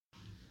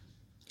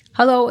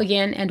Hello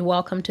again and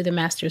welcome to the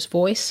Master's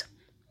Voice.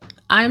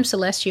 I am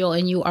Celestial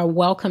and you are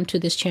welcome to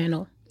this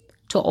channel.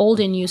 To old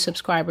and new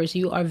subscribers,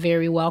 you are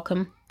very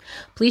welcome.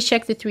 Please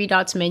check the three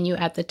dots menu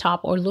at the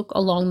top or look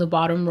along the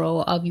bottom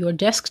row of your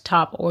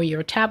desktop or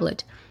your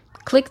tablet.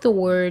 Click the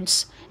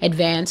words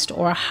advanced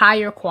or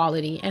higher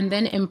quality and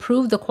then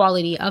improve the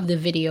quality of the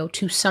video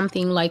to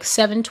something like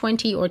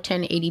 720 or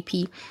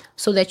 1080p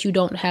so that you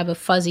don't have a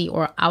fuzzy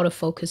or out of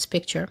focus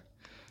picture.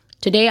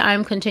 Today, I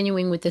am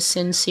continuing with the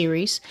Sin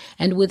series,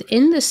 and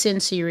within the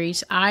Sin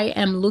series, I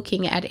am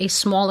looking at a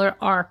smaller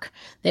arc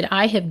that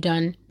I have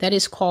done that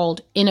is called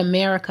In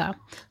America.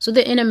 So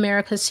the In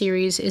America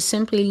series is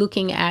simply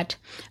looking at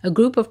a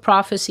group of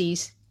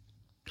prophecies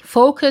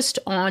focused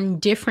on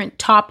different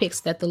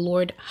topics that the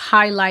Lord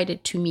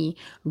highlighted to me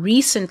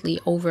recently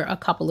over a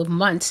couple of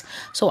months.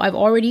 So I've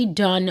already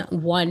done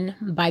one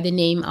by the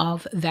name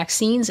of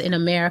Vaccines in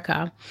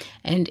America.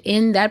 And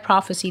in that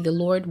prophecy, the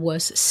Lord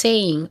was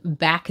saying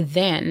back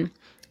then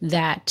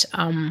that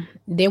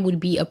there would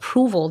be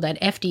approval,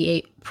 that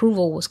FDA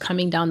approval was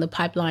coming down the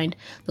pipeline.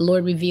 The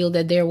Lord revealed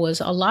that there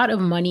was a lot of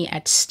money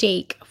at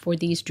stake for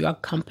these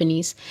drug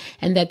companies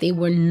and that they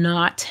were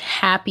not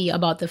happy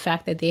about the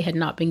fact that they had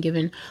not been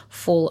given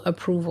full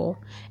approval.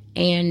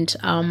 And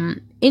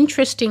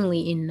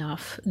interestingly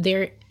enough,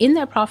 there in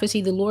that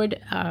prophecy, the Lord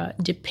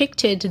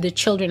depicted the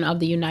children of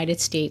the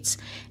United States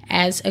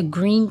as a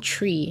green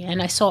tree.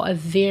 And I saw a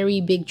very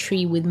big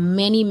tree with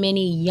many,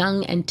 many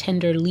young and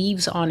tender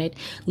leaves on it,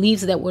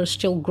 leaves that were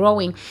still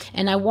growing.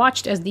 And I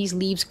watched as these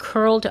leaves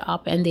curled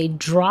up and they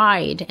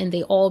dried and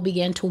they all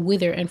began to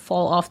wither and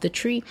fall off the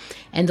tree.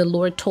 And the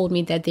Lord told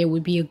me that there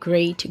would be a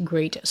great,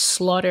 great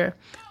slaughter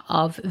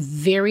of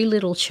very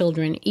little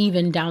children,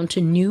 even down to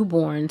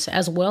newborns,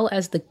 as well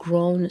as the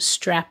grown,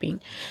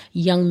 strapping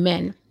young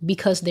men,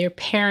 because their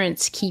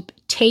parents keep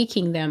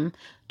taking them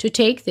to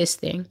take this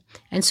thing.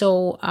 And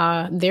so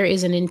there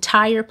is an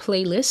entire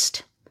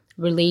playlist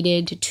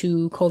related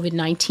to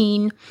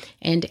COVID-19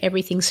 and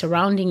everything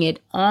surrounding it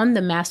on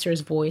the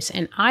Master's Voice.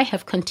 And I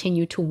have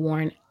continued to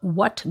warn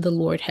what the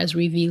Lord has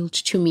revealed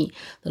to me.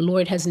 The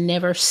Lord has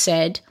never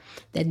said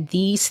that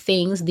these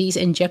things, these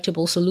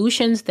injectable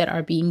solutions that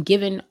are being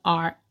given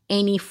are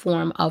any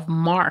form of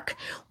mark.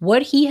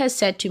 What he has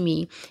said to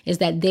me is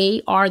that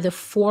they are the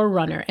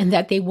forerunner and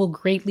that they will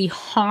greatly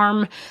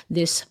harm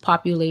this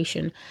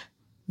population.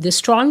 The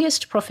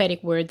strongest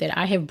prophetic word that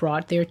I have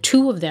brought, there are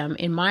two of them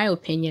in my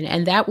opinion,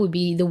 and that would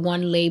be the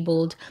one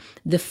labeled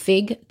the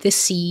fig, the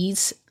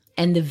seeds,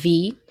 and the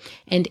V.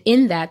 And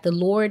in that, the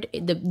Lord,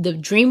 the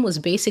dream was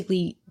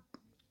basically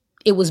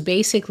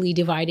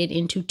divided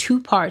into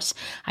two parts.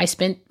 I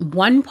spent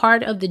one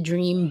part of the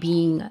dream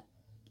being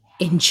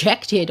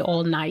injected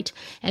all night.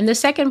 And the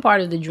second part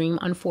of the dream,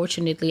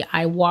 unfortunately,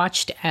 I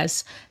watched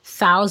as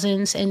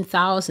thousands and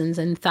thousands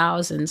and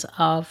thousands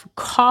of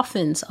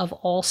coffins of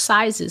all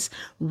sizes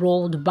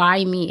rolled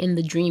by me in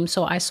the dream.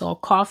 So I saw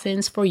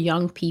coffins for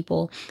young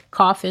people,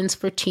 coffins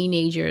for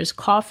teenagers,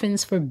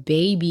 coffins for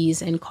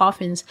babies, and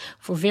coffins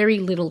for very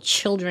little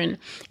children.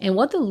 And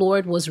what the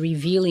Lord was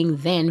revealing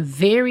then,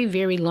 very,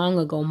 very long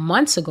ago,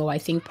 months ago, I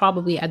think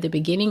probably at the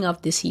beginning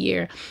of this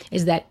year,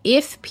 is that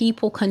if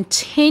people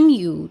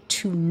continue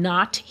to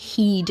not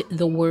heed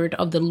the word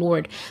of the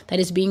Lord that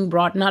is being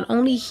brought not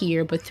only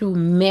here, but through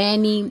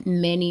many,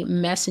 many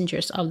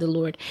messengers of the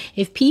Lord.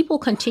 If people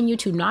continue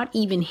to not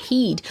even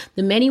heed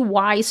the many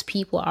wise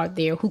people out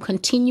there who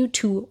continue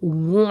to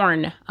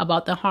warn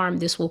about the harm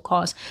this will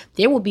cause,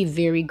 there will be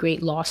very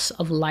great loss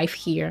of life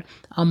here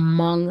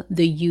among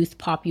the youth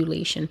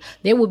population.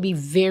 There will be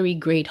very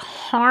great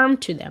harm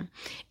to them.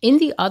 In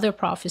the other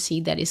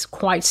prophecy that is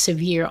quite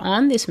severe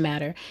on this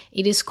matter,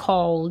 it is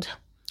called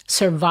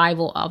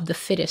survival of the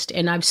fittest.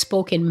 And I've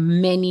spoken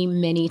many,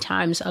 many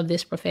times of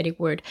this prophetic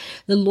word.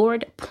 The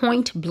Lord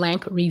point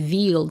blank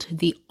revealed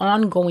the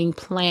ongoing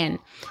plan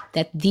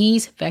that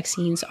these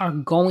vaccines are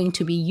going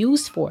to be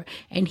used for.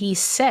 And he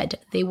said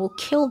they will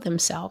kill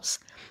themselves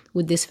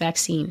with this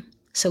vaccine.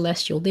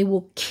 Celestial, they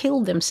will kill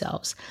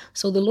themselves.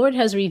 So the Lord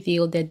has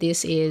revealed that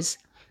this is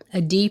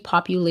a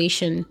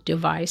depopulation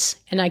device.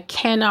 And I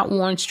cannot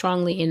warn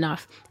strongly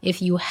enough,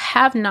 if you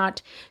have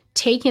not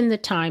taken the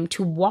time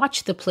to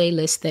watch the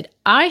playlist that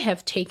I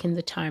have taken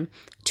the time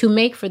to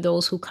make for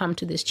those who come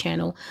to this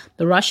channel,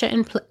 the Russia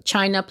and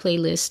China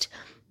playlist,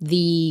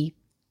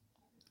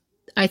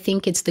 I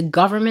think it's the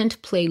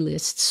government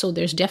playlist. So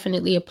there's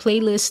definitely a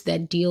playlist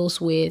that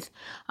deals with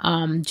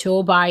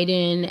Joe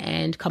Biden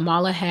and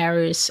Kamala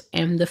Harris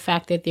and the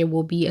fact that there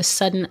will be a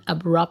sudden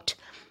abrupt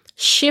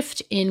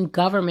shift in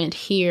government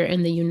here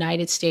in the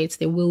United States.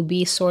 There will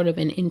be sort of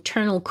an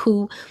internal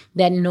coup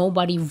that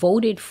nobody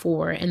voted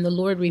for. And the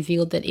Lord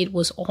revealed that it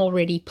was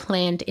already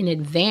planned in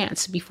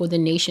advance before the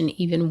nation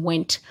even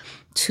went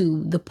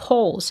to the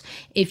polls,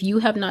 if you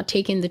have not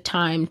taken the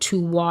time to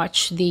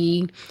watch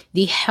the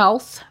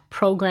health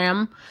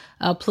program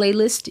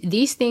playlist,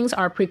 these things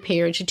are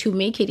prepared to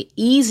make it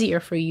easier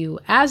for you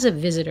as a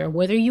visitor,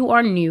 whether you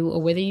are new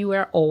or whether you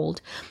are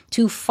old,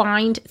 to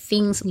find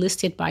things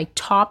listed by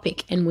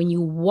topic. And when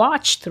you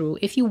watch through,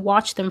 if you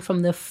watch them from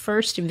the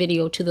first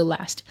video to the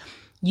last,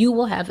 you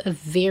will have a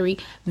very,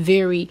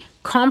 very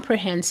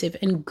comprehensive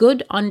and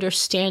good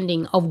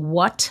understanding of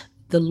what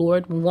the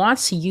Lord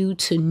wants you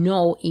to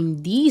know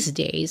in these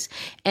days.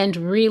 And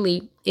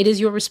really, it is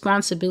your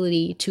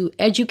responsibility to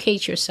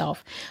educate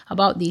yourself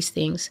about these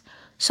things.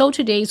 So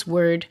today's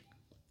word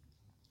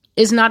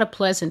is not a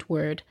pleasant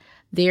word.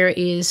 There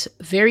is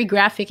very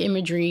graphic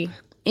imagery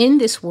in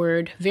this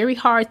word, very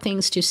hard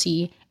things to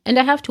see. And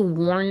I have to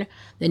warn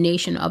the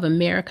nation of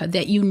America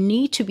that you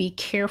need to be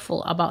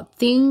careful about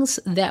things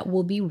that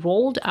will be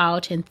rolled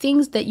out and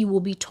things that you will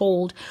be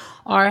told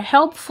are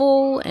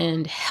helpful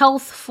and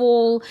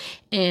healthful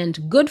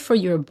and good for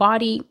your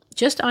body.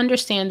 Just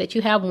understand that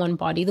you have one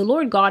body. The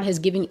Lord God has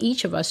given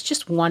each of us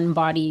just one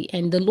body,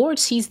 and the Lord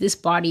sees this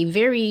body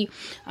very,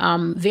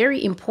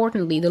 very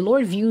importantly. The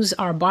Lord views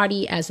our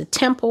body as a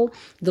temple.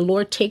 The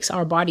Lord takes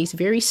our bodies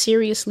very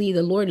seriously.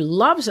 The Lord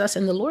loves us,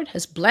 and the Lord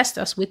has blessed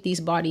us with these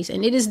bodies.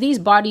 And it is these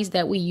bodies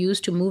that we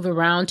use to move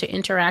around, to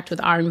interact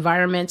with our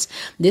environments.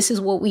 This is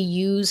what we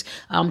use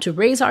to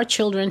raise our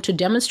children, to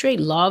demonstrate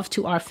love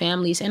to our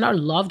families and our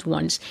loved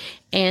ones.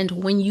 And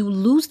when you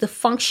lose the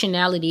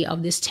functionality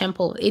of this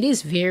temple, it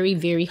is very,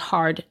 very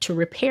hard to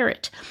repair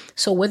it.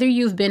 So whether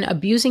you've been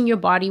abusing your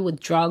body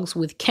with drugs,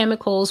 with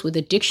chemicals, with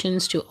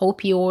addictions to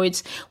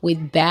opioids,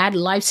 with bad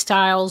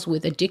lifestyles,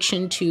 with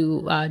addiction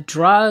to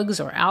drugs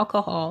or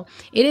alcohol,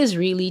 it is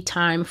really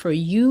time for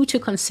you to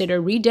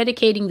consider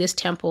rededicating this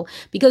temple,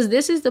 because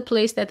this is the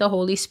place that the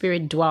Holy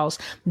Spirit dwells.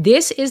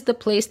 This is the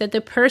place that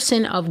the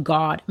person of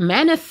God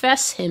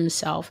manifests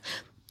himself.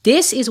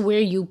 This is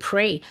where you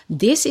pray.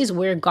 This is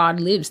where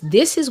God lives.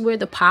 This is where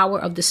the power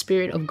of the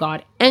Spirit of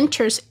God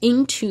enters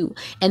into,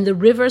 and the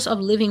rivers of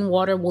living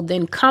water will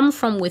then come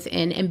from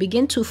within and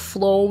begin to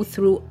flow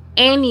through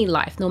any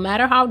life, no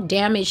matter how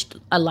damaged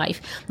a life,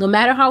 no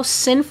matter how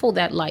sinful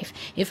that life.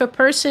 If a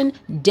person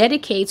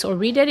dedicates or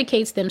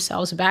rededicates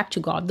themselves back to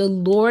God, the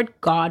Lord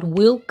God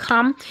will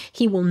come.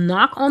 He will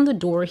knock on the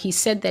door. He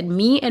said that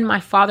me and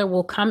my Father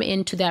will come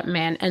into that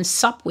man and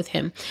sup with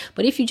him.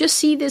 But if you just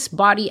see this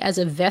body as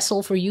a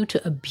vessel for you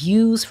to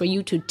abuse, for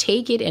you to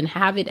take it and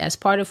have it as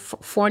part of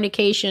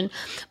fornication,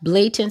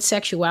 blatant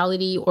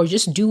sexuality, or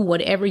just do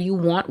whatever you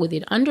want with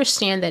it,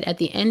 understand that at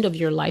the end of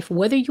your life,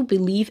 whether you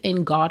believe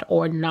in God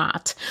or not,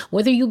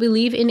 whether you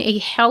believe in a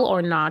hell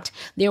or not,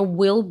 there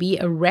will be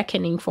a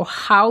reckoning for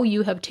how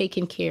you have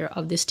taken care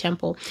of this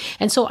temple.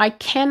 And so I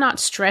cannot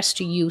stress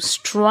to you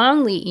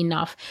strongly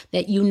enough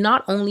that you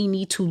not only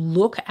need to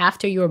look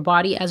after your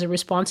body as a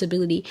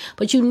responsibility,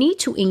 but you need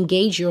to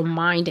engage your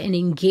mind and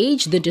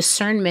engage the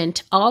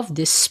discernment of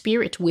the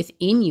Spirit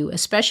within you,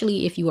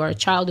 especially if you are a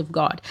child of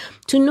God,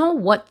 to know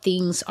what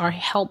things are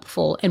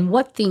helpful and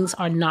what things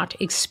are not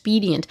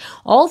expedient.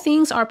 All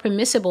things are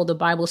permissible, the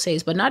Bible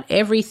says, but not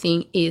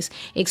everything is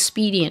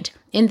expedient.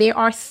 And there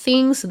are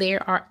things,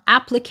 there are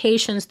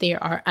applications,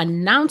 there are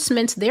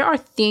announcements, there are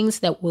things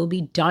that will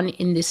be done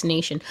in this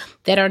nation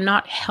that are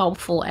not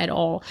helpful at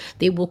all.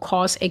 They will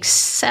cause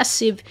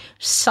excessive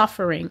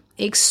suffering,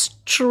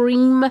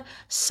 extreme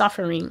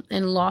suffering,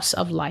 and loss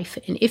of life.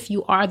 And if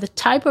you are the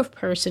type of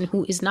person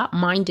who is not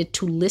minded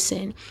to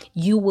listen,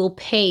 you will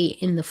pay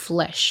in the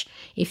flesh.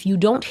 If you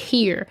don't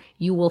hear,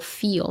 you will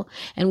feel.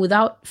 And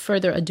without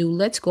further ado,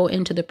 let's go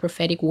into the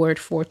prophetic word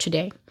for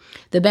today.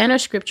 The banner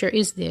scripture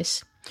is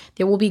this: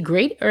 there will be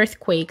great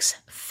earthquakes,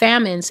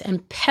 famines,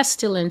 and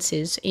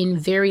pestilences in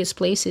various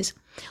places,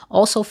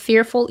 also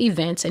fearful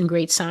events and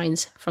great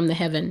signs from the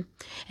heaven.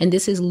 And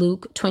this is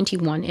Luke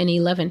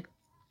 21:11.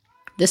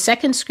 The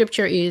second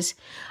scripture is,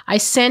 I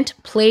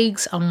sent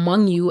plagues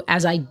among you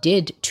as I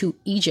did to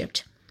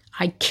Egypt.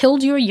 I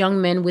killed your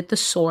young men with the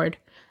sword,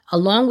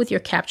 along with your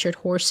captured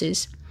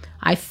horses.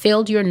 I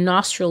filled your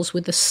nostrils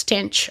with the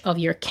stench of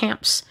your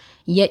camps,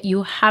 yet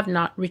you have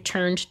not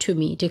returned to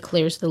me,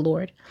 declares the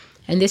Lord.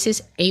 And this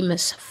is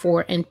Amos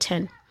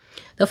 4:10.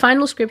 The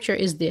final scripture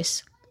is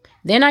this: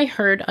 Then I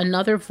heard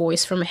another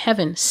voice from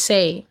heaven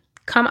say,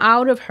 Come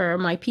out of her,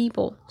 my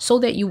people, so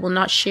that you will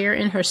not share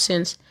in her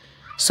sins,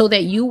 so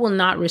that you will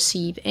not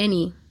receive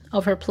any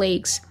of her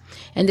plagues.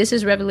 And this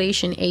is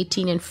Revelation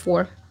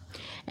 18:4.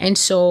 And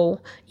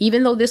so,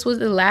 even though this was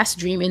the last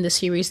dream in the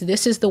series,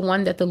 this is the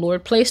one that the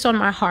Lord placed on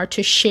my heart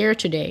to share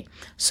today.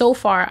 So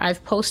far,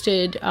 I've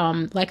posted,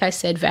 like I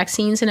said,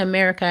 vaccines in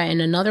America,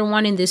 and another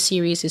one in this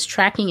series is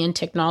tracking and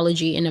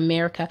technology in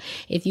America.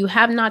 If you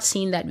have not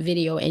seen that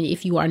video, and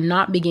if you are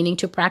not beginning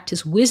to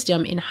practice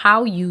wisdom in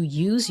how you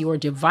use your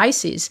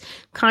devices,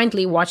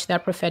 kindly watch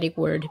that prophetic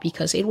word,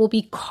 because it will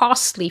be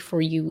costly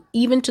for you,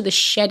 even to the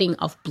shedding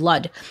of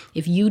blood,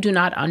 if you do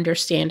not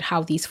understand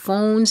how these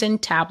phones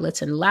and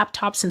tablets and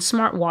laptops and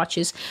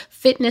smartwatches,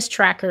 fitness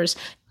trackers,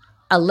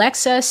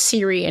 Alexa,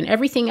 Siri, and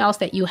everything else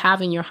that you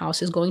have in your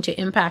house is going to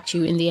impact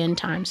you in the end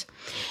times.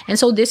 And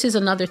so this is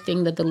another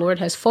thing that the Lord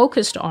has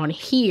focused on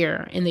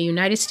here in the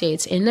United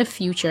States in the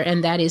future,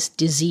 and that is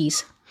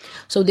disease.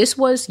 So this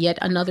was yet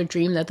another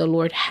dream that the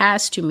Lord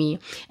has to me.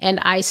 And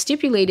I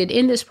stipulated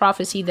in this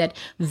prophecy that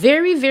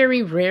very,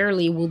 very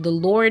rarely will the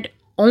Lord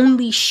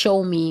only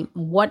show me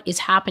what is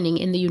happening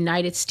in the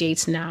United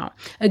States now.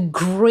 A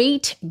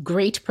great,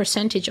 great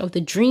percentage of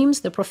the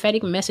dreams, the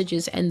prophetic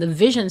messages, and the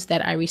visions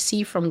that I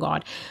receive from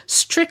God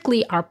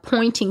strictly are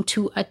pointing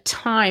to a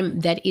time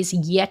that is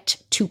yet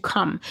to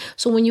come.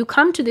 So when you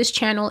come to this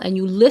channel and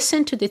you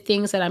listen to the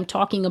things that I'm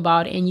talking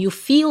about and you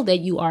feel that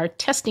you are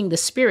testing the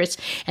spirits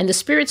and the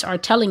spirits are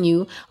telling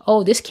you,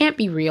 oh, this can't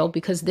be real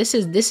because this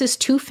is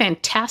too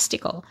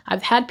fantastical.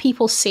 I've had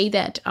people say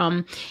that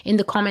in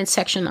the comment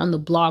section on the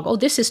blog, oh,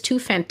 this is too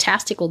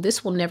fantastical.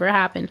 This will never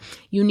happen.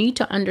 You need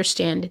to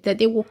understand that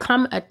there will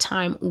come a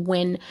time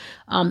when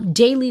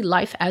daily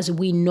life as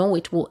we know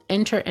it will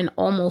enter an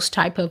almost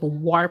type of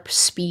warp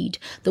speed.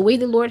 The way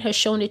the Lord has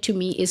shown it to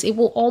me is it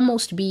will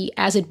almost be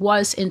as it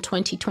was in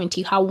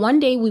 2020, how one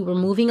day we were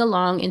moving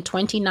along in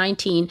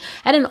 2019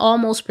 at an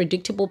almost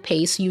predictable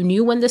pace. You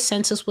knew when the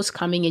census was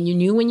coming and you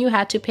knew when you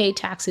had to pay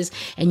taxes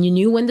and you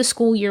knew when the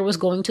school year was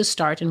going to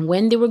start and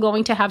when they were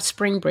going to have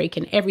spring break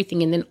and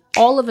everything. And then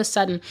all of a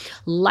sudden,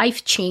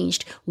 life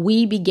changed.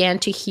 We began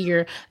to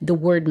hear the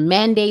word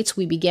mandates.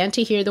 We began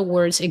to hear the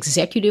words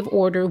executive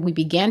order. We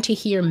began to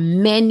hear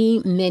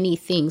many, many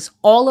things.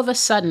 All of a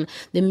sudden,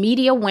 the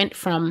media went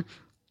from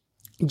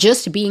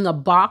just being a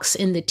box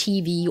in the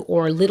TV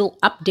or little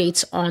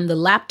updates on the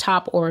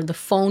laptop or the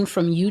phone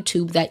from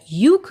YouTube that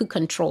you could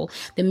control.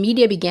 The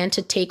media began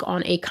to take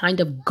on a kind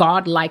of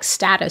godlike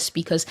status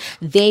because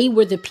they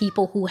were the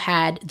people who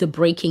had the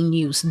breaking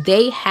news.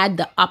 They had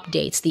the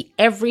updates, the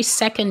every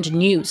second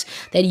news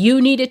that you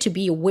needed to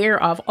be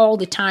aware of all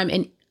the time.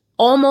 And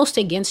almost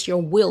against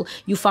your will,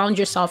 you found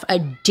yourself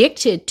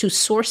addicted to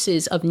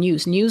sources of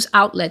news. News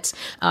outlets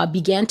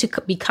began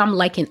to become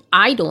like an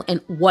idol,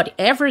 and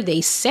whatever they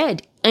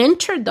said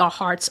entered the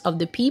hearts of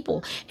the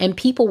people, and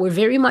people were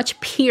very much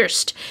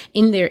pierced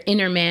in their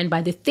inner man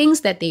by the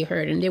things that they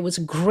heard. And there was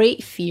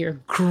great fear,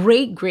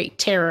 great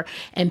terror,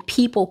 and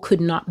people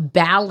could not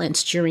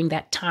balance during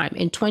that time.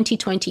 In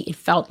 2020, it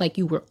felt like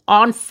you were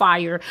on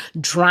fire,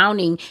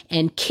 drowning,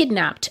 and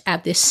kidnapped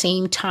at the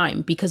same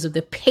time because of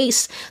the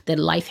pace that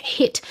life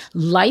hit.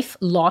 Life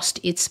lost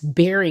its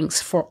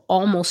bearings for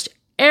almost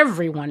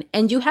everyone.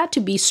 And you had to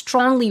be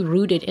strongly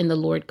rooted in the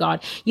Lord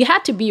God. You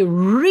had to be a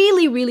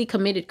really, really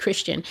committed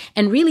Christian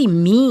and really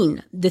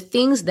mean the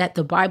things that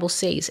the Bible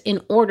says in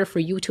order for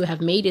you to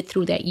have made it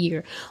through that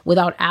year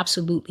without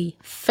absolutely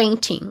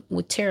fainting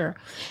with terror.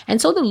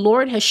 And so the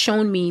Lord has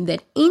shown me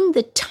that in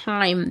the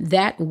time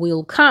that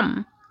will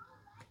come,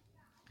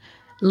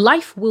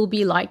 life will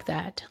be like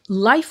that.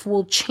 Life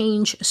will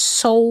change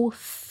so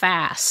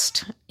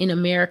fast in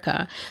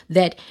America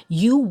that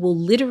you will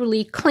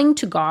literally cling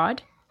to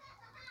God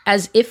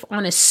as if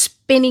on a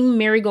spinning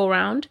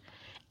merry-go-round,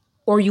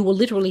 or you will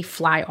literally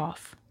fly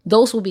off.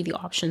 Those will be the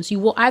options. You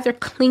will either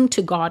cling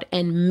to God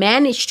and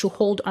manage to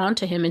hold on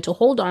to him and to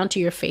hold on to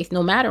your faith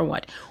no matter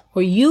what,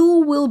 or you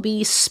will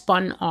be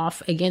spun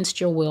off against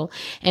your will.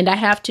 And I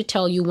have to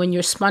tell you, when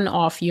you're spun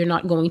off, you're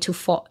not going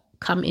to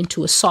come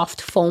into a soft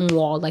foam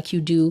wall like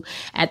you do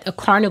at a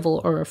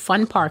carnival or a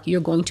fun park. You're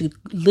going to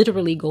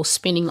literally go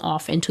spinning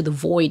off into the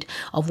void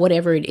of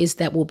whatever it is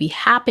that will be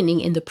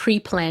happening in the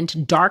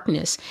pre-planned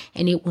darkness,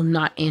 and it will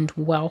not end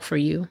well for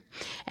you.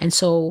 And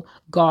so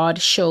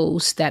God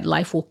shows that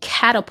life will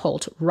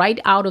catapult right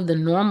out of the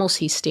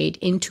normalcy state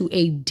into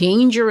a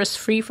dangerous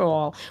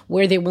free-for-all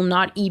where there will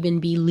not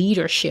even be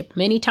leadership.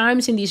 Many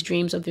times in these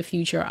dreams of the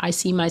future, I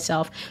see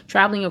myself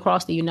traveling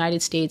across the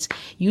United States,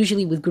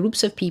 usually with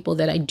groups of people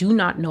that I do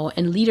not know,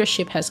 and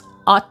leadership has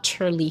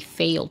utterly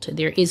failed.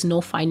 There is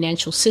no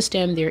financial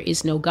system, there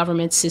is no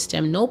government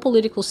system, no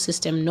political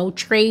system, no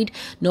trade,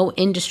 no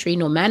industry,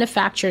 no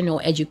manufacture, no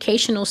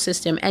educational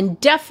system, and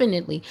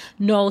definitely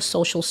no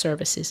social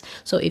services.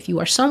 So if you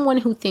are someone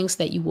who thinks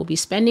that you will be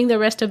spending the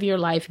rest of your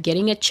life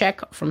getting a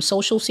check from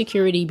Social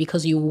Security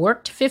because you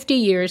worked 50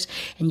 years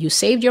and you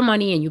saved your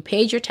money and you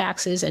paid your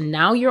taxes and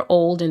now you're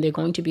old and they're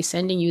going to be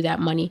sending you that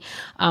money,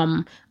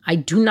 I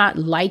do not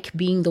like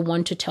being the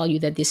one to tell you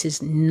that this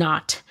is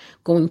not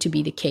going to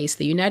be the case.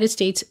 The United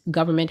States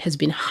government has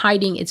been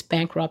hiding its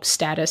bankrupt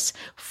status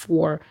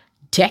for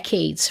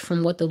decades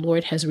from what the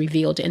Lord has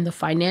revealed in the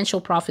financial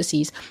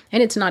prophecies,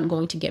 and it's not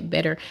going to get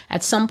better.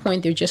 At some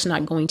point, they're just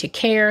not going to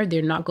care.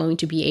 They're not going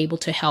to be able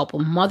to help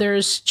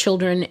mothers,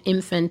 children,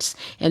 infants,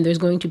 and there's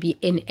going to be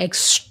an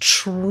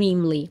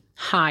extremely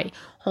high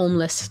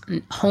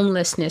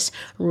homelessness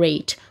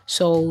rate.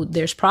 So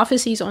there's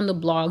prophecies on the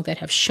blog that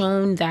have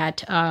shown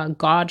that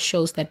God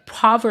shows that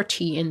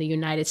poverty in the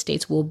United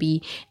States will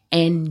be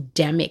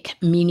endemic,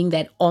 meaning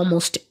that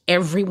almost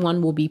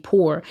everyone will be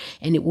poor,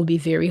 and it will be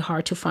very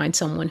hard to find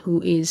someone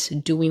who is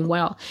doing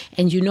well.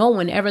 And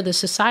whenever the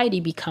society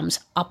becomes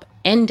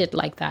upended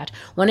like that,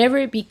 whenever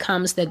it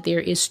becomes that there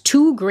is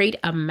too great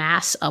a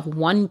mass of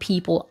one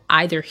people,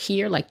 either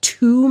here, like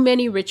too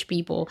many rich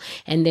people,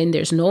 and then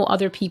there's no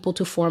other people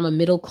to form a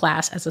middle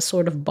class as a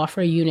sort of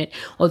buffer unit,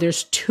 or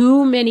there's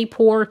too many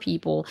poor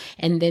people,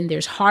 and then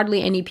there's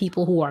hardly any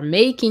people who are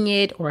making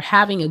it or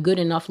having a good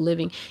enough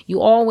living, you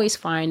always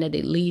find that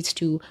it leads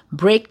to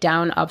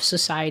breakdown of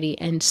society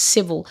and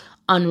civil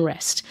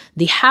unrest.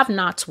 The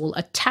have-nots will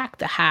attack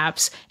the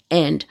haves,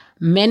 and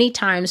many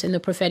times in the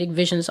prophetic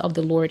visions of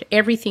the Lord,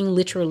 everything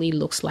literally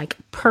looks like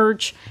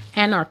purge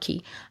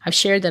anarchy. I've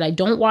shared that I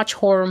don't watch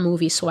horror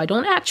movies, so I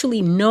don't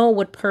actually know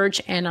what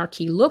purge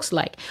anarchy looks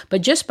like.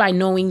 But just by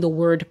knowing the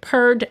word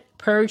purge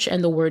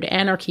and the word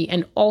anarchy,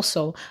 and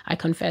also, I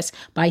confess,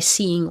 by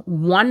seeing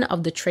one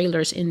of the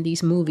trailers in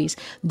these movies,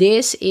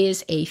 this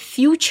is a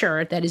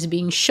future that is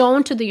being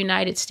shown to the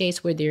United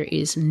States where there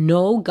is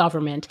no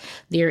government,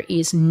 there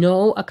is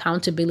no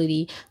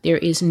accountability, there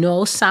is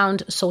no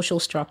sound social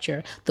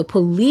structure. The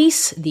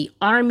police, the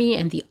army,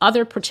 and the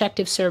other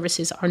protective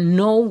services are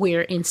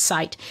nowhere in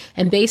sight,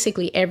 and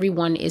basically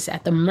everyone is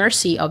at the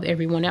mercy of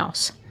everyone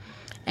else.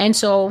 And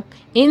so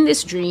in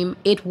this dream,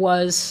 it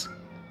was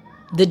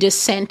the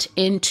descent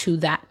into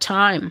that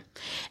time.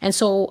 And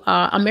so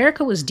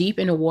America was deep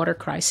in a water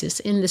crisis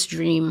in this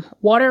dream.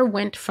 Water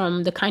went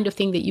from the kind of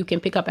thing that you can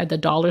pick up at the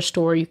dollar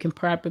store. You can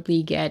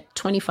probably get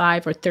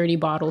 25 or 30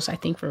 bottles, I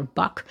think, for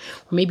 $1, or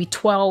maybe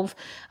 12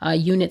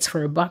 units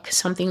for $1,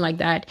 something like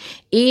that.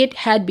 It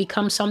had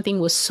become something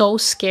that was so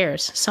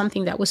scarce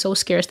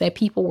that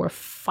people were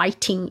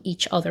fighting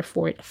each other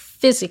for it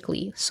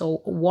physically.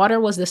 So water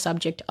was the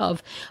subject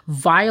of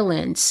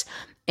violence.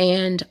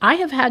 And I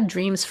have had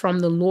dreams from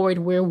the Lord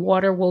where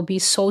water will be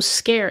so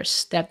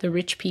scarce that the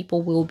rich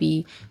people will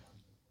be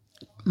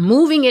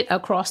moving it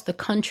across the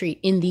country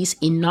in these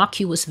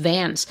innocuous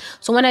vans.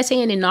 So when I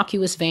say an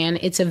innocuous van,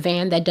 it's a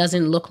van that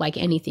doesn't look like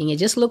anything. It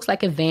just looks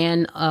like a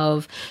van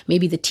of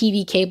maybe the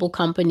TV cable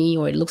company,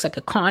 or it looks like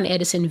a Con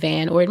Edison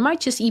van, or it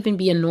might just even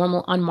be a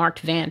normal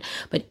unmarked van.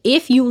 But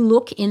if you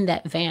look in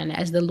that van,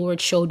 as the Lord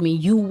showed me,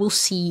 you will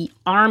see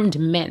armed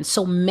men.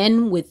 So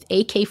men with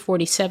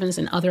AK-47s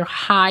and other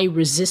high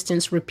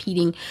resistance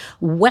repeating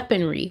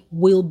weaponry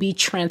will be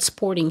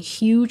transporting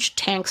huge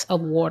tanks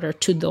of water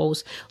to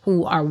those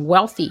who are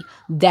wealthy.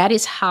 That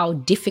is how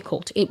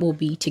difficult it will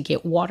be to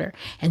get water.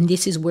 And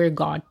this is where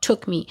God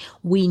took me.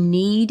 We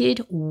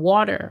needed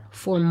water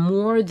for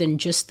more than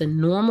just the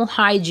normal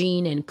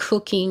hygiene and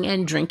cooking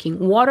and drinking.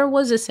 Water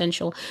was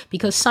essential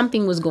because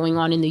something was going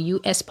on in the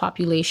U.S.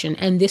 population.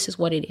 And this is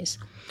what it is.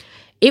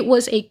 It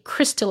was a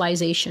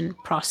crystallization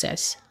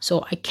process.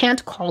 So I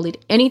can't call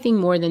it anything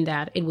more than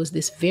that. It was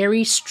this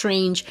very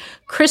strange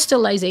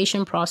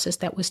crystallization process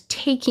that was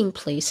taking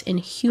place in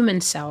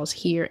human cells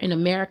here in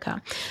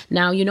America.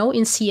 Now, in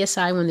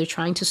CSI, when they're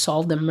trying to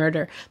solve the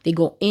murder, they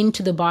go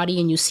into the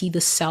body and you see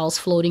the cells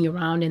floating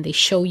around, and they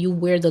show you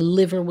where the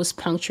liver was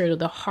punctured or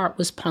the heart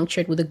was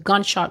punctured with a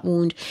gunshot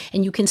wound,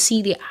 and you can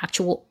see the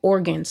actual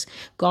organs.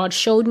 God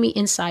showed me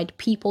inside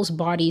people's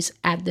bodies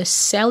at the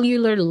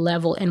cellular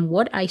level, and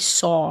what I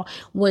saw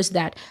was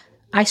that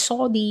I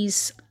saw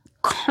these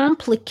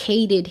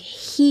complicated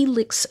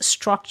helix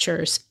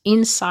structures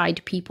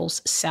inside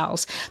people's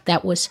cells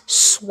that was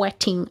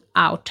sweating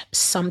out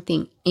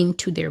something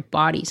into their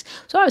bodies.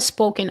 So I've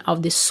spoken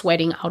of this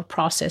sweating out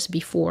process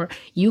before.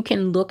 You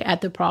can look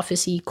at the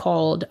prophecy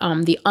called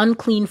the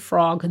unclean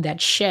frog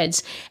that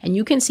sheds, and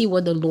you can see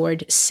what the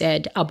Lord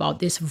said about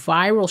this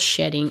viral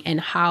shedding and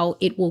how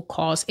it will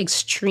cause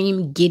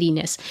extreme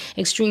giddiness,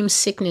 extreme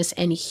sickness,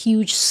 and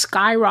huge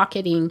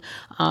skyrocketing,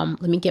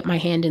 let me get my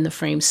hand in the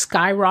frame,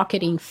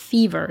 skyrocketing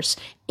fevers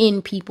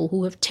in people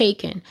who have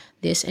taken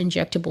this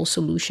injectable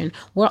solution.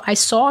 Well, I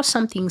saw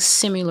something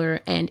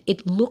similar, and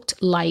it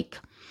looked like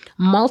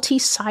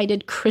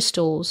multi-sided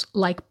crystals,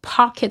 like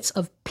pockets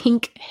of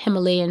pink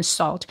Himalayan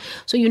salt.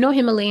 So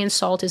Himalayan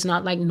salt is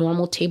not like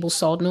normal table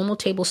salt. Normal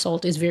table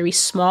salt is very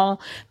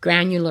small,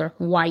 granular,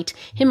 white.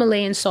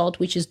 Himalayan salt,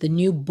 which is the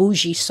new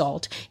bougie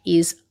salt,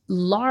 is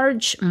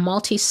large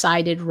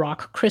multi-sided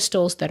rock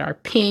crystals that are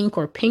pink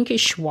or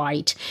pinkish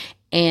white.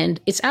 And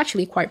it's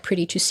actually quite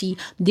pretty to see.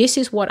 This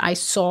is what I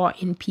saw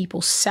in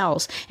people's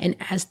cells. And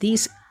as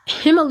these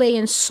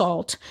Himalayan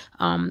salt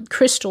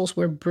crystals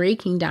were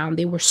breaking down,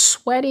 they were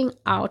sweating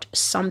out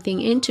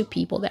something into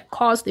people that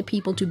caused the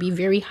people to be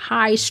very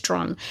high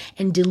strung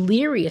and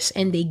delirious,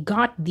 and they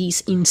got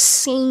these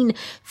insane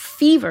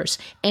fevers.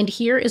 And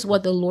here is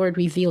what the Lord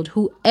revealed: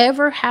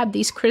 whoever had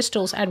these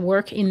crystals at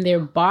work in their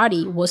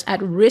body was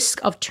at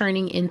risk of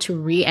turning into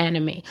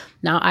reanimate.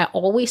 Now, I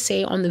always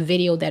say on the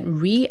video that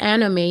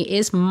reanimate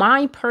is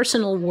my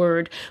personal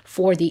word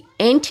for the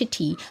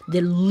entity,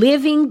 the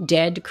living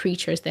dead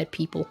creatures that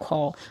people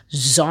call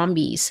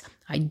zombies.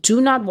 I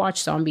do not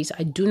watch zombies.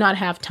 I do not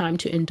have time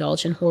to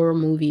indulge in horror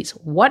movies.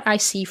 What I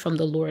see from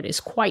the Lord is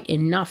quite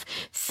enough.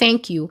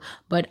 Thank you.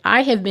 But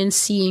I have been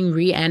seeing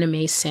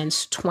reanimate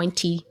since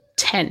 2010.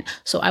 2010.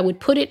 So I would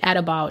put it at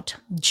about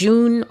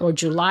June or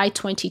July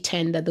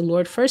 2010 that the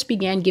Lord first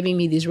began giving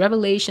me these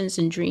revelations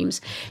and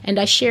dreams. And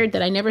I shared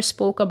that I never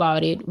spoke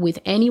about it with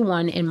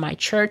anyone in my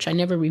church. I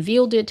never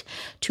revealed it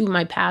to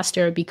my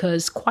pastor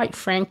because, quite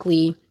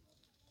frankly,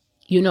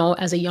 you know,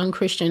 as a young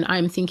Christian,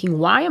 I'm thinking,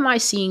 why am I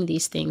seeing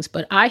these things?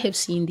 But I have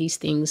seen these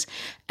things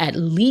at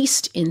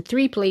least in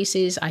 3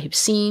 places. I have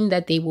seen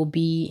that they will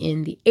be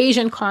in the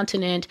Asian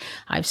continent.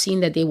 I've seen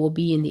that they will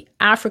be in the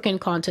African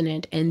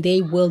continent, and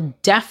they will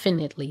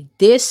definitely,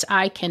 this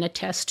I can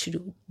attest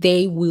to,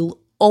 they will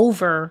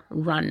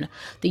overrun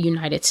the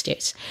United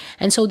States.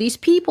 And so these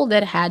people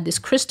that had this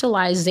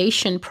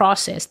crystallization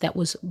process that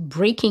was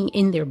breaking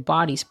in their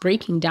bodies,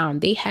 breaking down,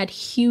 they had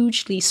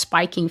hugely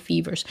spiking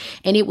fevers.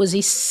 And it was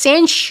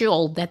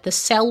essential that the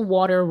cell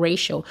water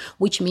ratio,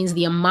 which means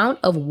the amount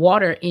of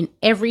water in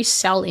every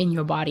cell in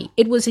your body,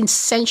 it was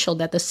essential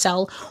that the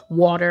cell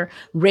water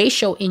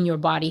ratio in your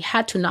body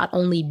had to not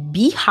only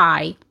be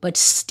high, but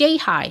stay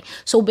high.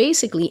 So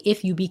basically,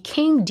 if you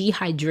became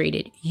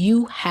dehydrated,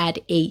 you had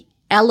a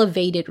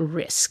elevated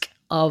risk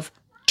of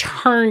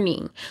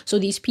turning. So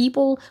these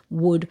people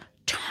would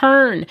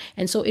turn.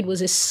 And so it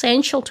was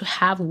essential to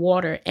have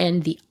water.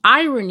 And the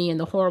irony and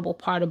the horrible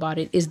part about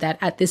it is that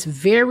at this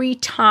very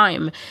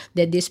time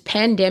that this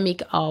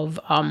pandemic of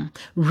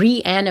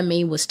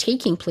reanimate was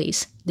taking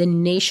place, the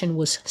nation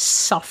was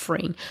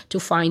suffering to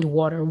find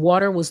water.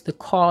 Water was the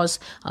cause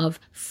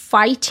of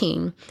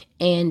fighting,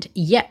 and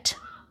yet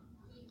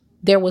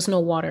there was no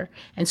water.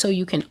 And so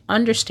you can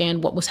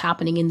understand what was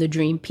happening in the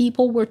dream.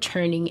 People were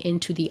turning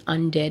into the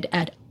undead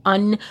at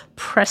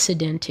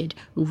unprecedented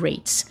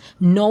rates.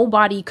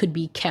 Nobody could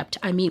be kept.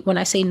 I mean, when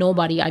I say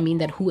nobody, I mean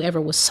that whoever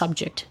was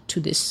subject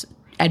to this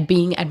at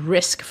being at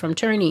risk from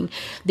turning,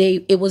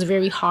 it was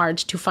very hard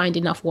to find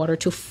enough water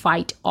to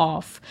fight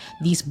off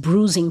these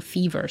bruising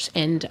fevers.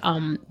 And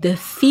the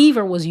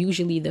fever was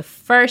usually the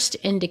first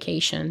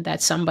indication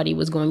that somebody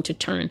was going to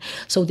turn.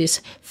 So this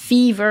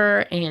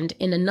fever, and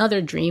in another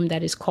dream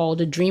that is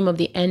called a dream of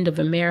the end of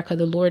America,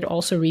 the Lord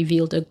also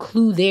revealed a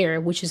clue there,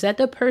 which is that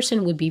the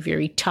person would be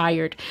very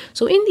tired.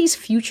 So in these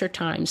future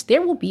times,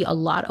 there will be a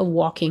lot of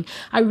walking.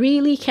 I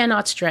really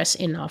cannot stress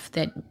enough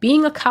that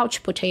being a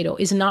couch potato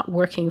is not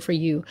working for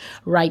you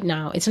right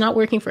now. It's not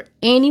working for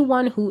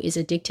anyone who is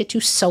addicted to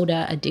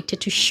soda,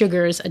 addicted to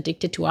sugars,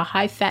 addicted to a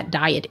high-fat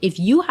diet. If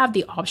you have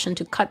the option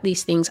to cut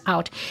these things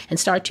out and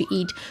start to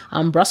eat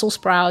Brussels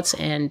sprouts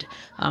and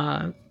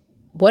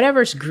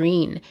whatever's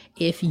green,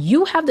 if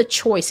you have the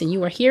choice and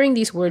you are hearing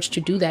these words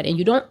to do that and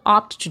you don't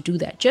opt to do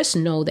that, just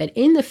know that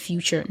in the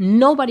future,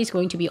 nobody's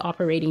going to be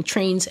operating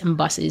trains and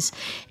buses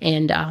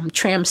and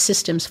tram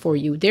systems for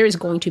you. There is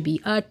going to be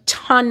a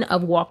ton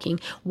of walking.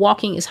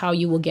 Walking is how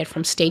you will get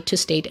from state to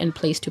state and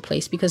place to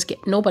place, because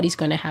nobody's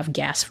going to have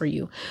gas for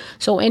you.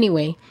 So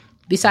anyway,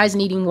 besides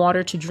needing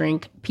water to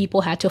drink,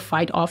 people had to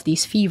fight off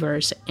these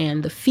fevers.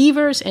 And the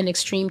fevers and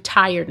extreme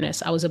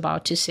tiredness, I was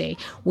about to say,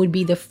 would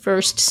be the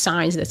first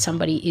signs that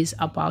somebody is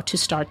about to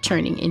start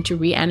turning into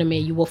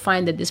reanimate. You will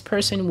find that this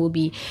person will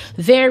be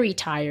very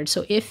tired.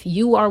 So if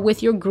you are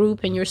with your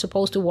group and you're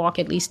supposed to walk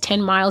at least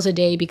 10 miles a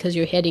day because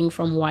you're heading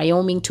from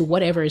Wyoming to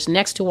whatever is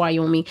next to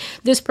Wyoming,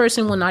 this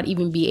person will not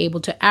even be able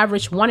to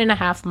average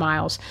 1.5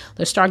 miles.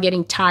 They'll start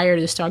getting tired.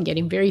 They'll start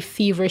getting very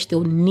feverish.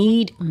 They'll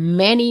need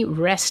many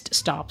rest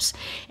stops.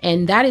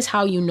 And that is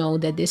how you know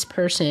that this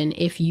person,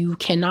 if you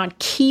cannot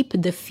keep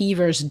the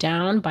fevers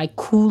down by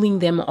cooling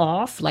them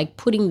off, like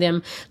putting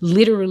them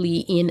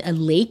literally in a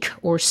lake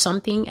or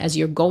something as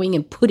you're going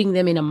and putting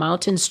them in a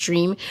mountain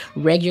stream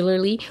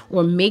regularly,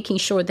 or making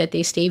sure that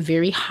they stay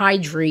very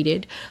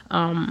hydrated,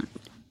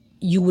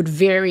 you would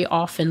very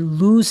often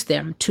lose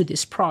them to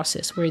this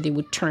process where they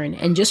would turn.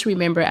 And just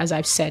remember, as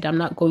I've said, I'm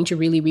not going to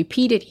really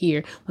repeat it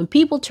here. When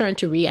people turn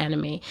to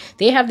reanimate,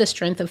 they have the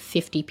strength of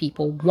 50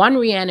 people. One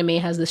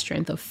reanimate has the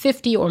strength of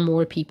 50 or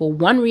more people.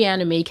 One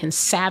reanimate can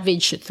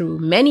savage through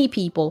many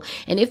people.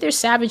 And if they're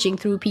savaging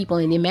through people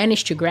and they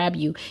manage to grab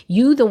you,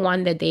 the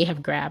one that they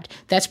have grabbed,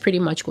 that's pretty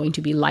much going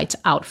to be lights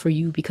out for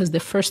you, because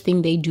the first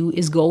thing they do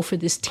is go for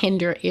this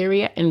tender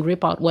area and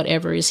rip out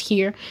whatever is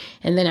here.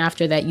 And then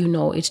after that,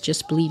 it's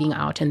just bleeding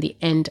out and the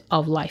end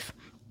of life.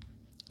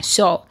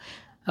 So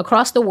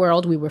across the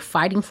world, we were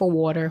fighting for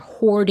water,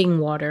 hoarding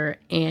water,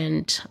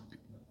 and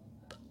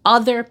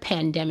other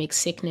pandemic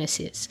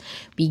sicknesses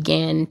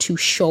began to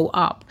show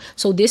up.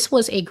 So this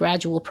was a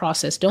gradual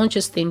process. Don't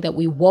just think that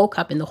we woke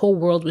up and the whole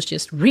world was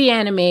just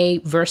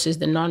reanimate versus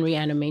the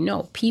non-reanimate.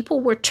 No,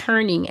 people were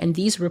turning and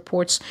these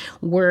reports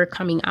were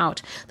coming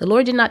out. The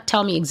Lord did not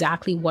tell me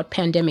exactly what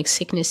pandemic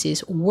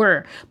sicknesses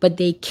were, but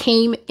they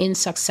came in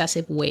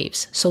successive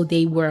waves. So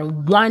they were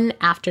one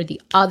after the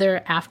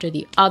other after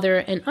the other.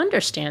 And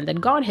understand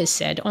that God has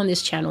said on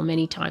this channel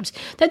many times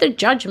that the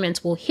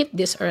judgments will hit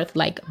this earth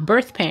like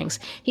birth pangs.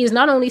 He has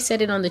not only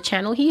said it on the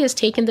channel, he has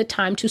taken the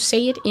time to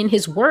say it in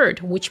his word,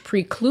 which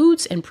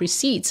precludes and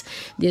precedes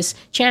this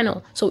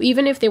channel. So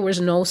even if there was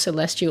no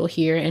celestial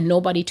here and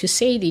nobody to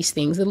say these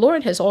things, the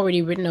Lord has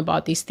already written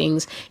about these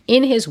things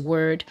in his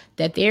word,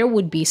 that there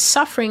would be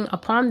suffering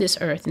upon this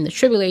earth in the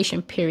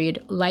tribulation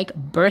period like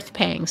birth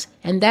pangs.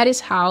 And that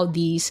is how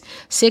these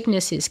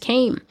sicknesses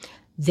came.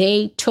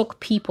 They took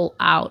people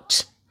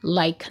out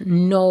like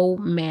no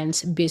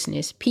man's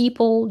business.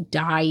 People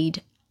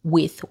died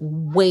with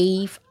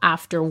wave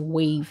after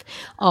wave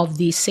of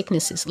these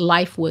sicknesses.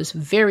 Life was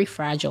very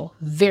fragile,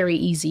 very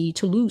easy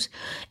to lose.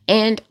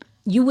 And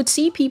you would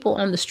see people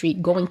on the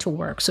street going to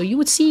work. So you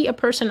would see a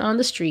person on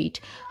the street.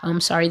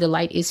 I'm sorry, the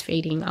light is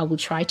fading. I will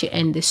try to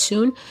end this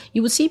soon.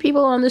 You would see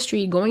people on the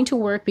street going to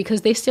work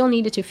because they still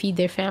needed to feed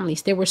their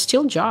families. There were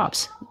still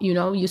jobs.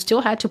 You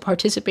still had to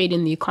participate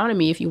in the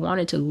economy if you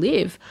wanted to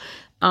live.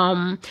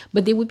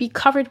 But they would be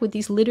covered with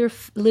these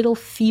little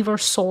fever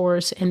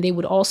sores, and they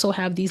would also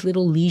have these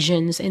little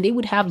lesions, and they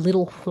would have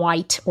little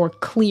white or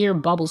clear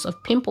bubbles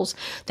of pimples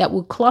that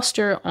would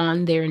cluster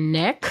on their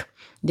neck,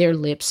 their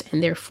lips,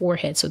 and their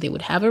forehead. So they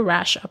would have a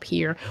rash up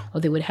here, or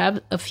they would have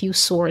a few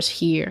sores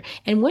here.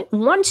 And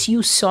once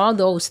you saw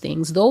those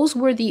things, those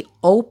were the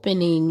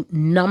opening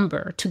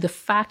number to the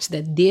fact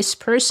that this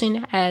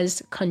person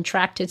has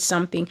contracted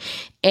something.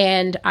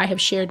 And I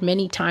have shared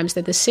many times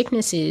that the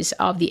sicknesses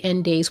of the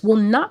end days will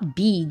not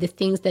be the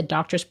things that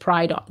doctors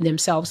pride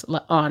themselves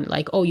on.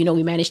 Like, oh,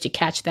 we managed to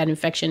catch that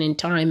infection in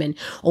time, and,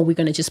 oh, we're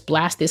going to just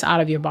blast this out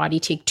of your body,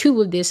 take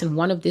 2 of this and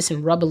 1 of this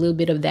and rub a little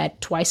bit of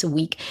that twice a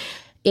week.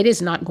 It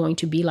is not going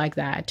to be like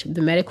that.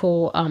 The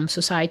medical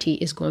society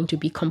is going to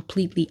be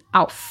completely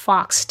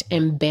outfoxed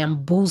and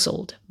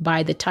bamboozled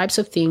by the types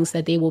of things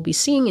that they will be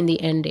seeing in the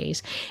end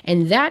days.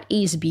 And that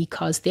is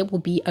because there will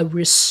be a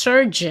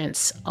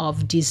resurgence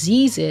of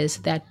diseases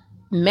that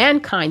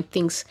mankind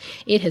thinks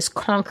it has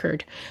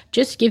conquered.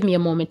 Just give me a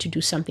moment to do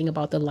something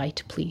about the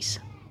light, please.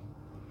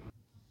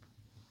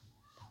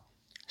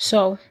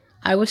 So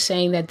I was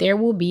saying that there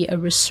will be a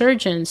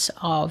resurgence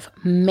of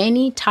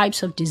many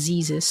types of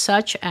diseases,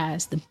 such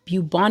as the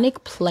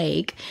bubonic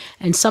plague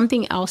and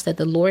something else that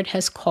the Lord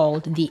has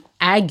called the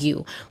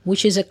ague,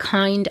 which is a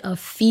kind of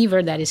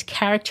fever that is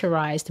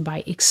characterized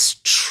by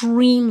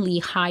extremely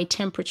high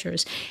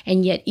temperatures.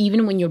 And yet,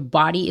 even when your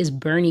body is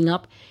burning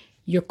up,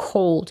 you're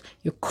cold.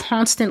 You're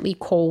constantly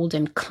cold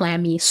and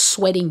clammy,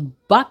 sweating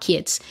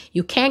buckets.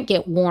 You can't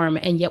get warm.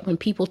 And yet when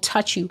people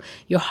touch you,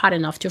 you're hot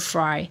enough to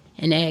fry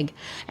an egg.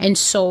 And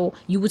so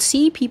you would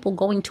see people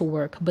going to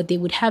work, but they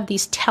would have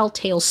these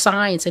telltale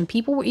signs. And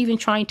people were even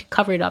trying to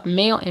cover it up,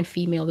 male and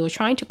female. They were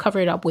trying to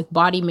cover it up with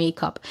body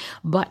makeup.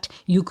 But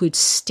you could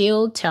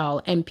still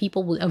tell, and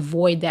people would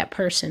avoid that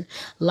person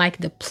like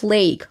the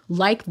plague,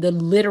 like the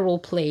literal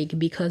plague,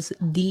 because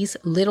these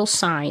little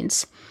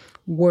signs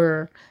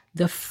were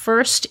the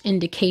first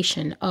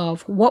indication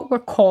of what were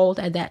called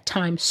at that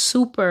time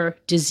super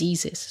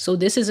diseases. So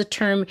this is a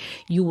term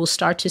you will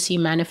start to see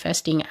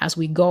manifesting as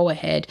we go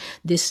ahead.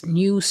 This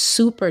new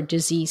super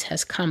disease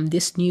has come.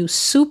 This new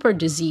super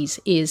disease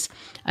is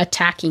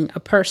attacking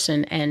a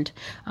person and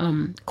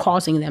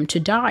causing them to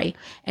die.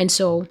 And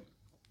so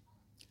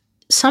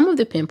some of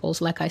the pimples,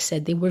 like I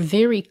said, they were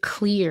very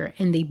clear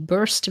and they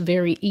burst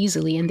very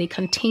easily and they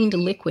contained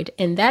liquid.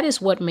 And that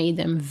is what made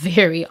them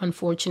very,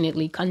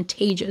 unfortunately,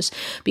 contagious,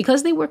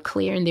 because they were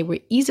clear and they were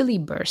easily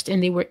burst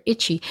and they were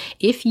itchy.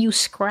 If you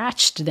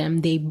scratched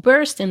them, they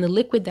burst, and the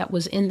liquid that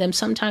was in them,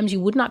 sometimes you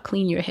would not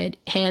clean your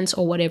hands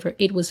or whatever.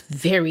 It was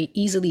very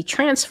easily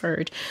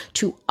transferred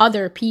to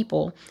other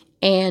people.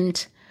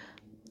 And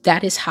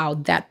that is how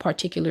that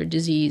particular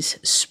disease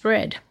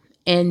spread.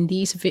 And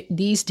these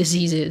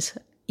diseases,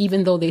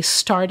 even though they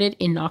started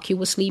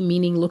innocuously,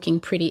 meaning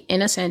looking pretty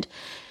innocent,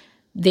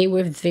 they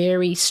were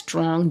very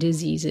strong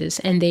diseases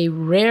and they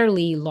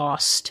rarely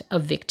lost a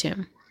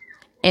victim.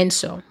 And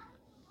so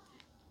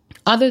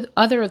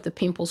other of the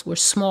pimples were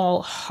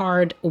small,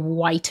 hard,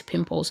 white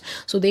pimples.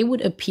 So they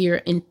would appear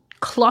in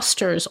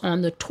clusters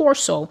on the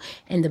torso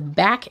and the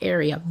back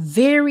area.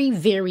 Very,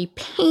 very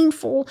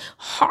painful,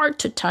 hard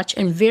to touch,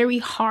 and very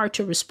hard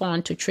to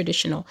respond to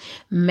traditional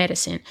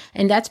medicine.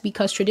 And that's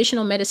because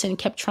traditional medicine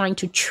kept trying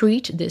to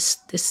treat this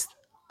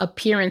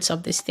appearance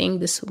of this thing,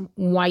 this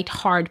white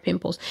hard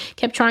pimples,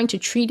 kept trying to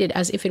treat it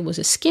as if it was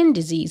a skin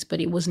disease,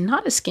 but it was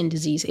not a skin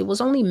disease. It was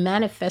only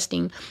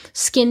manifesting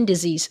skin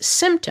disease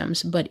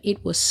symptoms, but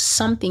it was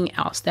something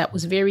else that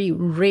was very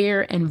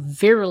rare and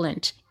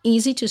virulent,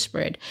 easy to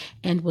spread,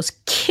 and was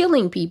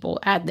killing people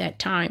at that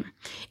time.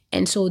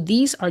 And so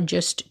these are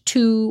just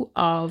 2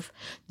 of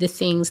the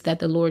things that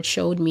the Lord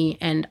showed me.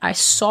 And I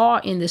saw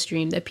in this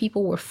dream that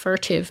people were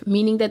furtive,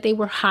 meaning that they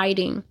were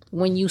hiding.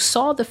 When you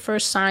saw the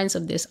first signs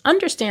of this,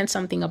 understand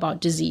something about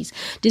disease.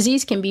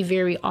 Disease can be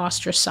very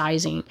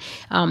ostracizing.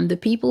 The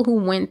people who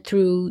went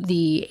through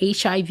the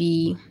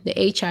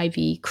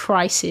HIV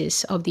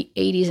crisis of the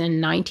 80s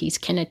and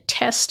 90s can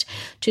attest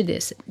to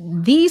this.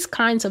 These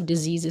kinds of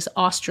diseases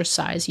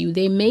ostracize you.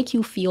 They make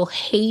you feel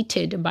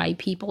hated by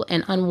people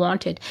and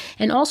unwanted.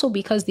 And also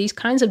because these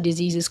kinds of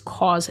diseases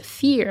cause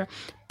fear,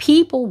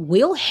 people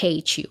will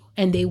hate you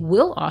and they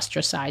will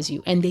ostracize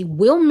you and they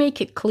will make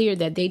it clear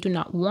that they do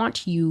not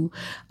want you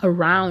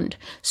around.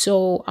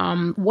 So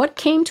what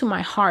came to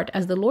my heart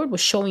as the Lord was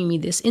showing me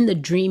this in the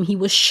dream, he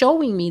was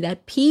showing me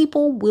that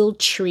people will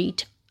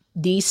treat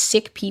these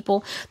sick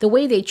people the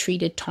way they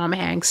treated Tom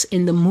Hanks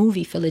in the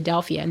movie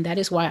Philadelphia. And that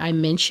is why I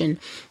mentioned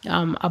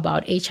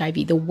about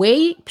HIV. The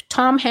way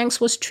Tom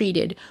Hanks was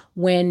treated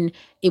when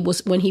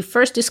he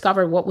first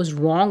discovered what was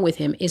wrong with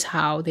him is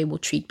how they will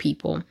treat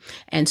people.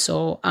 And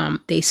so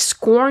they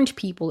scorned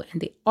people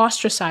and they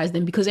ostracized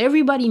them because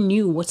everybody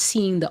knew what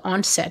seeing the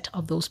onset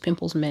of those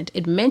pimples meant.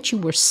 It meant you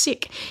were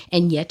sick,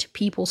 and yet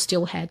people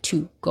still had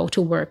to go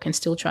to work and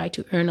still try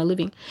to earn a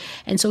living.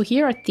 And so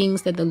here are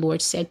things that the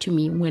Lord said to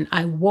me when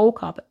I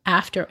woke up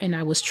after and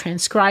I was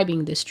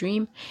transcribing this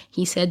dream.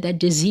 He said that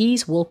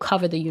disease will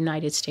cover the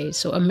United States.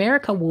 So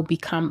America will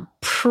become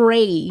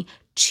prey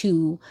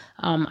to,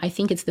 I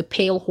think it's the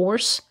pale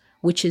horse,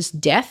 which is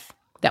death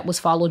that was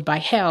followed by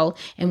hell.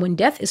 And when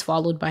death is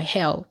followed by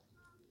hell,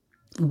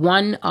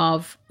 one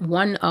of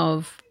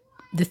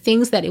the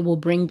things that it will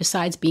bring,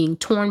 besides being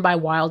torn by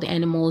wild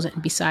animals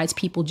and besides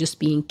people just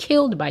being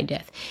killed by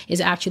death,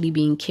 is actually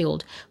being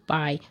killed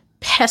by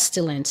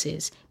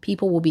pestilences.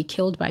 People will be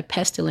killed by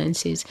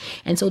pestilences.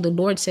 And so the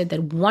Lord said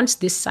that once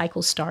this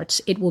cycle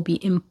starts, it will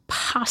be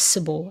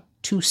impossible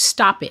to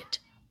stop it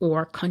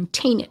or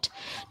contain it.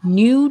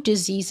 New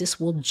diseases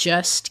will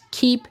just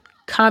keep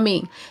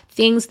coming,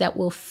 things that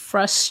will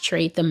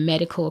frustrate the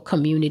medical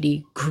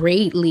community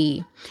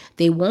greatly.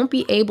 They won't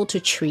be able to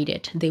treat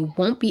it. They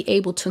won't be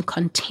able to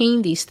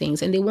contain these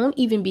things, and they won't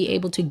even be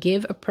able to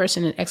give a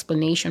person an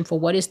explanation for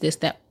what is this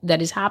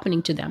that is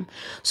happening to them.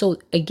 So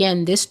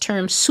again, this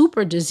term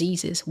super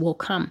diseases will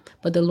come,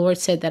 but the Lord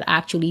said that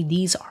actually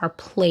these are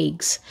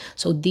plagues.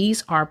 So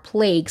these are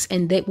plagues,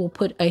 and they will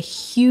put a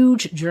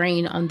huge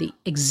drain on the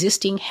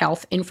existing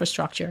health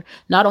infrastructure,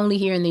 not only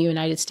here in the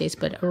United States,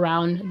 but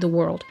around the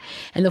world.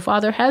 And the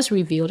Father has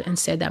revealed and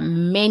said that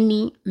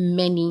many,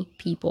 many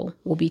people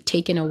will be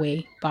taken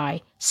away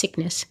by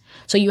sickness.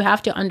 So you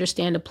have to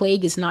understand a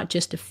plague is not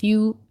just a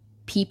few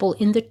people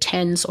in the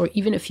tens or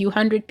even a few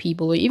hundred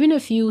people or even a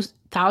few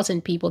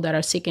thousand people that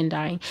are sick and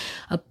dying.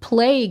 A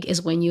plague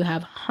is when you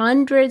have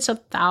hundreds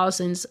of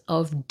thousands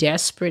of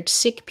desperate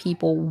sick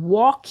people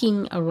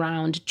walking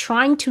around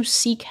trying to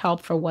seek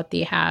help for what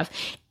they have,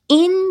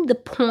 in the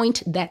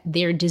point that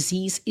their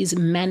disease is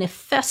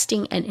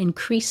manifesting and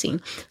increasing.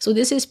 So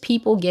this is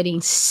people getting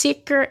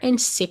sicker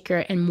and sicker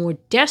and more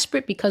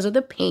desperate because of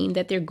the pain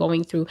that they're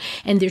going through,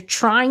 and they're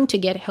trying to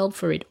get help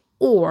for it.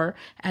 Or,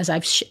 as I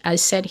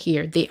said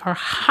here, they are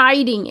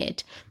hiding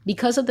it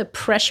because of the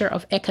pressure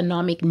of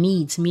economic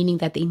needs, meaning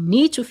that they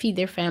need to feed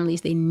their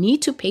families, they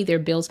need to pay their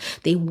bills.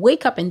 They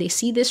wake up and they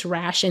see this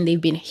rash and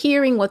they've been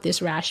hearing what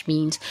this rash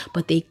means,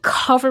 but they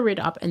cover it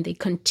up and they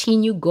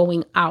continue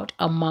going out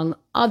among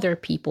other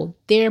people,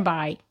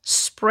 thereby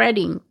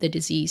spreading the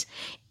disease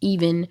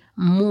even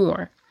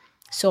more.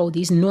 So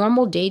these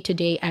normal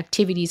day-to-day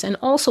activities, and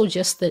also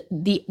just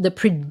the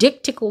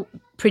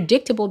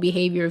predictable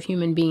behavior of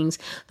human beings,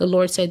 the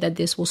Lord said that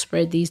this will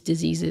spread these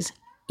diseases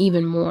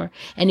even more.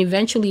 And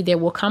eventually there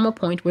will come a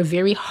point where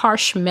very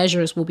harsh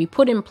measures will be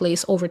put in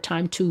place over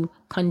time to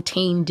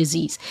contain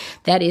disease.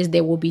 That is,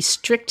 there will be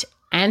strict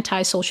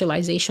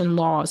anti-socialization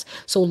laws.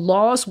 So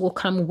laws will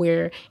come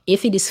where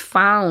if it is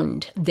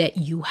found that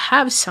you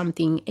have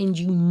something and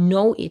you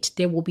know it,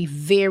 there will be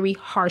very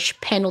harsh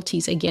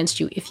penalties against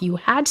you. If you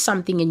had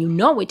something and you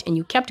know it and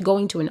you kept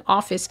going to an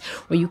office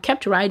or you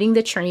kept riding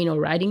the train or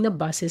riding the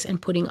buses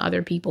and putting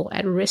other people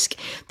at risk,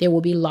 there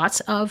will be lots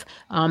of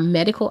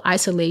medical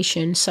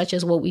isolation, such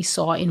as what we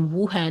saw in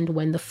Wuhan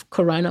when the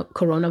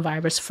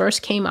coronavirus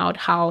first came out,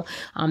 how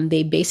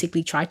they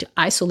basically tried to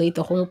isolate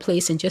the whole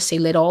place and just say,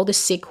 let all the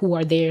sick who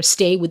are there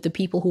stay with the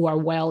people who are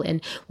well,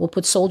 and we'll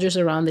put soldiers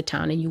around the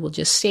town and you will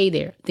just stay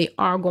there. They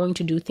are going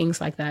to do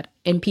things like that,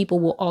 and people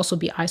will also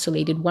be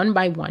isolated one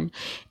by one.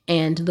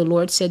 And the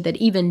Lord said that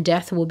even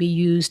death will be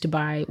used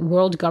by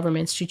world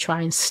governments to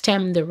try and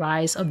stem the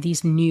rise of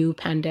these new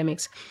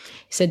pandemics.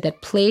 He said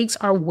that plagues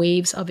are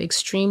waves of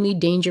extremely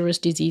dangerous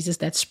diseases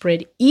that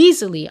spread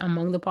easily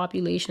among the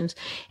populations,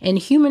 and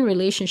human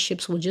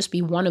relationships will just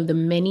be one of the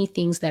many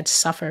things that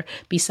suffer,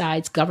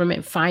 besides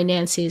government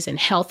finances and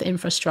health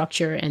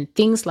infrastructure and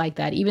things like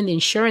that. Even the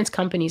insurance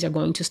companies are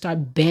going to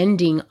start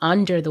bending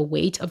under the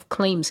weight of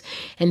claims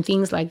and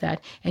things like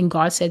that. And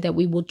God said that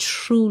we will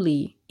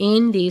truly,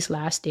 in these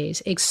last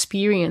days,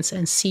 experience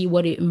and see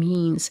what it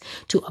means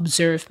to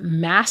observe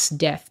mass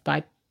death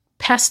by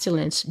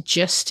pestilence,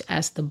 just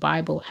as the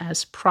Bible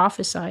has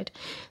prophesied.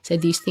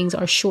 Said these things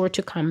are sure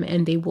to come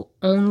and they will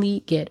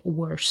only get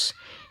worse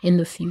in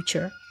the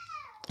future.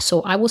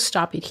 So I will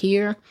stop it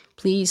here.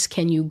 Please,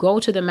 can you go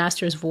to the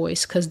Master's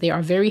Voice, because there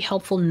are very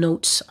helpful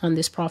notes on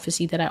this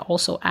prophecy that I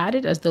also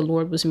added as the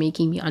Lord was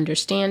making me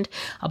understand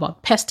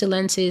about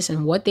pestilences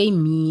and what they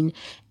mean.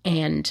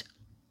 And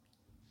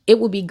it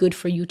will be good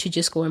for you to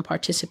just go and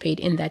participate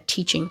in that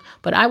teaching.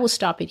 But I will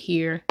stop it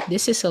here.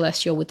 This is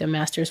Celestial with the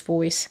Master's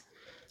Voice.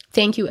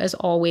 Thank you as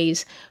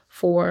always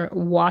for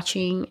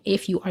watching.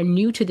 If you are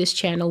new to this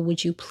channel,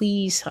 would you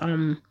please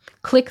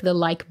click the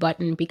like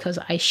button, because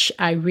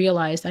I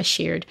realized I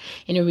shared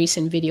in a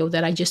recent video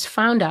that I just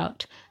found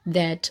out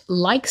that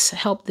likes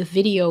help the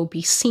video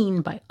be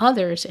seen by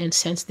others. And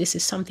since this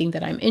is something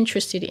that I'm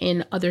interested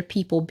in, other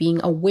people being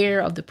aware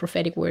of the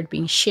prophetic word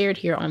being shared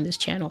here on this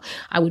channel,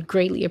 I would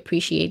greatly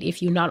appreciate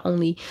if you not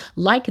only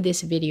like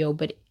this video,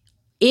 but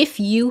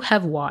if you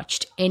have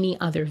watched any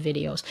other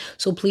videos.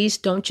 So please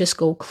don't just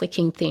go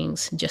clicking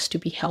things just to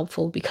be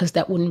helpful, because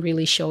that wouldn't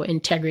really show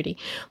integrity.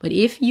 But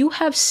if you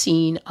have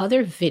seen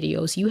other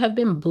videos, you have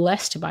been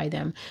blessed by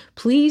them,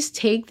 please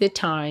take the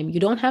time. You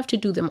don't have to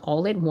do them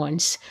all at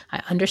once.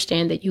 I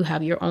understand that you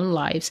have your own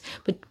lives,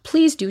 but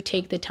please do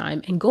take the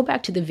time and go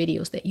back to the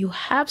videos that you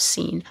have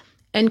seen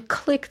and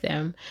click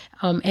them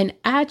and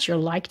add your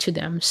like to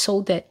them, so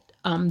that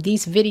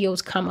these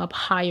videos come up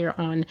higher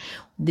on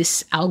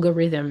this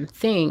algorithm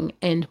thing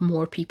and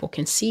more people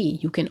can see.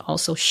 You can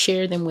also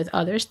share them with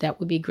others. That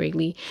would be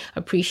greatly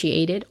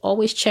appreciated.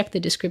 Always check the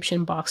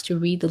description box to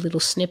read the little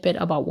snippet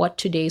about what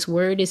today's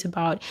word is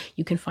about.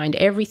 You can find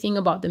everything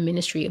about the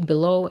ministry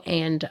below.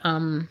 And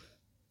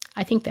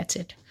I think that's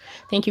it.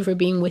 Thank you for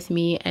being with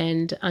me.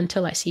 And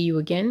until I see you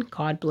again,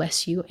 God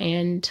bless you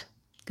and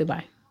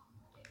goodbye.